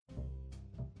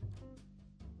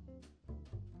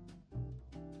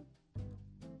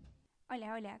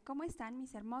Hola, hola, ¿cómo están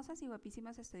mis hermosas y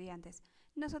guapísimos estudiantes?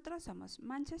 Nosotros somos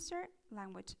Manchester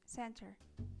Language Center.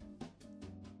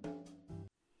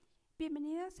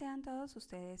 Bienvenidos sean todos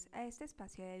ustedes a este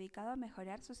espacio dedicado a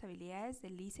mejorar sus habilidades de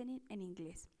listening en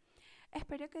inglés.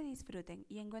 Espero que disfruten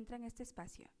y encuentren este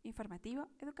espacio informativo,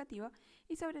 educativo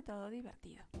y sobre todo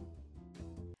divertido.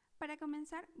 Para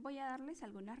comenzar, voy a darles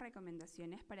algunas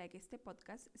recomendaciones para que este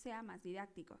podcast sea más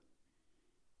didáctico.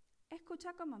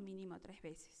 Escucha como mínimo 3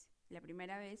 veces. La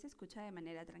primera vez escucha de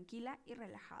manera tranquila y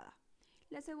relajada.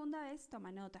 La segunda vez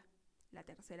toma nota. La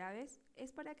tercera vez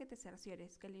es para que te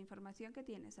cerciores que la información que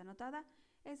tienes anotada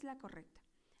es la correcta.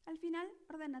 Al final,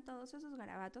 ordena todos esos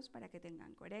garabatos para que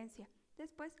tengan coherencia.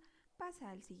 Después, pasa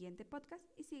al siguiente podcast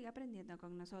y sigue aprendiendo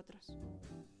con nosotros.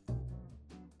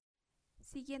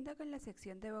 Siguiendo con la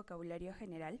sección de vocabulario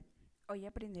general, hoy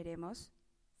aprenderemos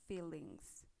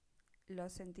feelings,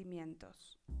 los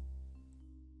sentimientos.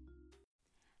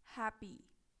 Happy,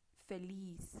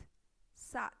 feliz,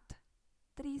 sad,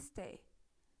 triste,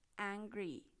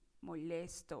 angry,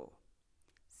 molesto,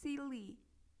 silly,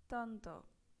 tonto,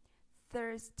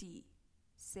 thirsty,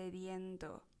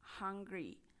 sediento,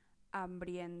 hungry,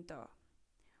 hambriento,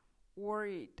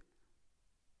 worried,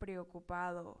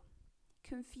 preocupado,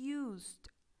 confused,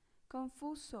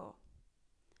 confuso,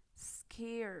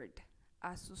 scared,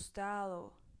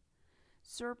 asustado,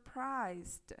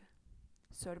 surprised,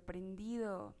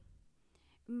 sorprendido,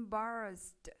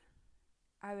 embarrassed,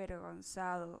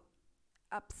 avergonzado,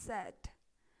 upset,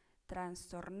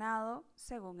 trastornado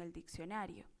según el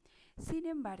diccionario. Sin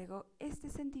embargo, este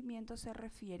sentimiento se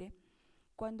refiere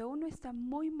cuando uno está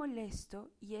muy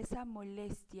molesto y esa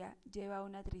molestia lleva a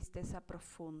una tristeza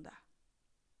profunda.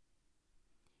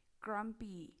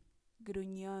 Grumpy,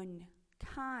 gruñón,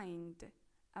 kind,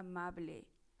 amable,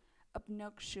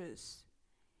 obnoxious,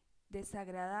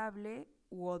 desagradable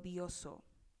u odioso.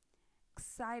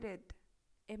 Excited,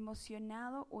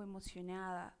 emocionado o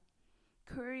emocionada.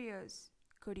 Curious,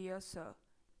 curioso.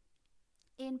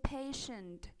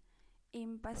 Impatient,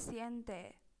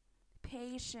 impaciente.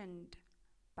 Patient,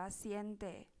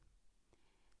 paciente.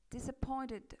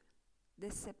 Disappointed,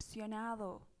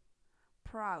 decepcionado.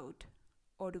 Proud,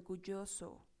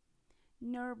 orgulloso.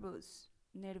 Nervous,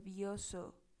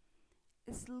 nervioso.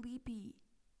 Sleepy,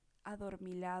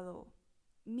 adormilado.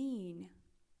 Mean,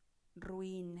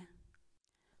 ruin.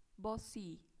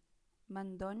 Bossy,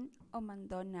 mandón o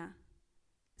mandona.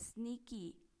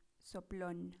 Sneaky,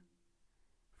 soplón.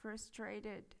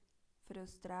 Frustrated,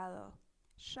 frustrado.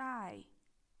 Shy,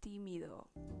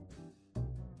 tímido.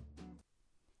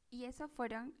 Y esos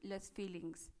fueron los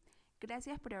feelings.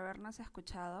 Gracias por habernos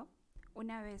escuchado.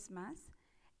 Una vez más,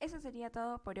 eso sería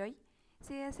todo por hoy.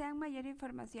 Si desean mayor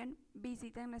información,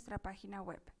 visiten nuestra página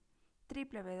web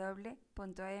www.mlc.edu.pe.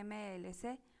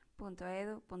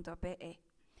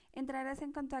 Entrarás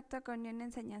en contacto con una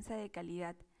enseñanza de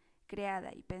calidad,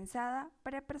 creada y pensada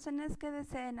para personas que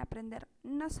deseen aprender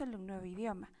no solo un nuevo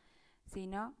idioma,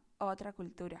 sino otra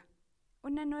cultura,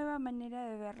 una nueva manera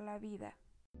de ver la vida.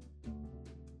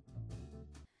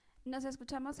 Nos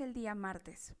escuchamos el día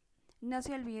martes. No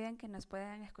se olviden que nos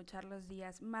pueden escuchar los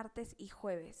días martes y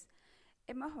jueves.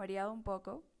 Hemos variado un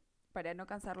poco para no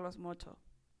cansarlos mucho.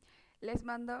 Les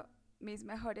mando mis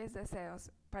mejores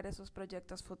deseos para sus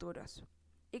proyectos futuros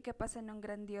y que pasen un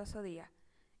grandioso día.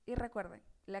 Y recuerden,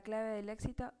 la clave del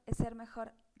éxito es ser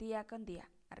mejor día con día.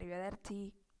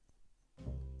 Arrivederci.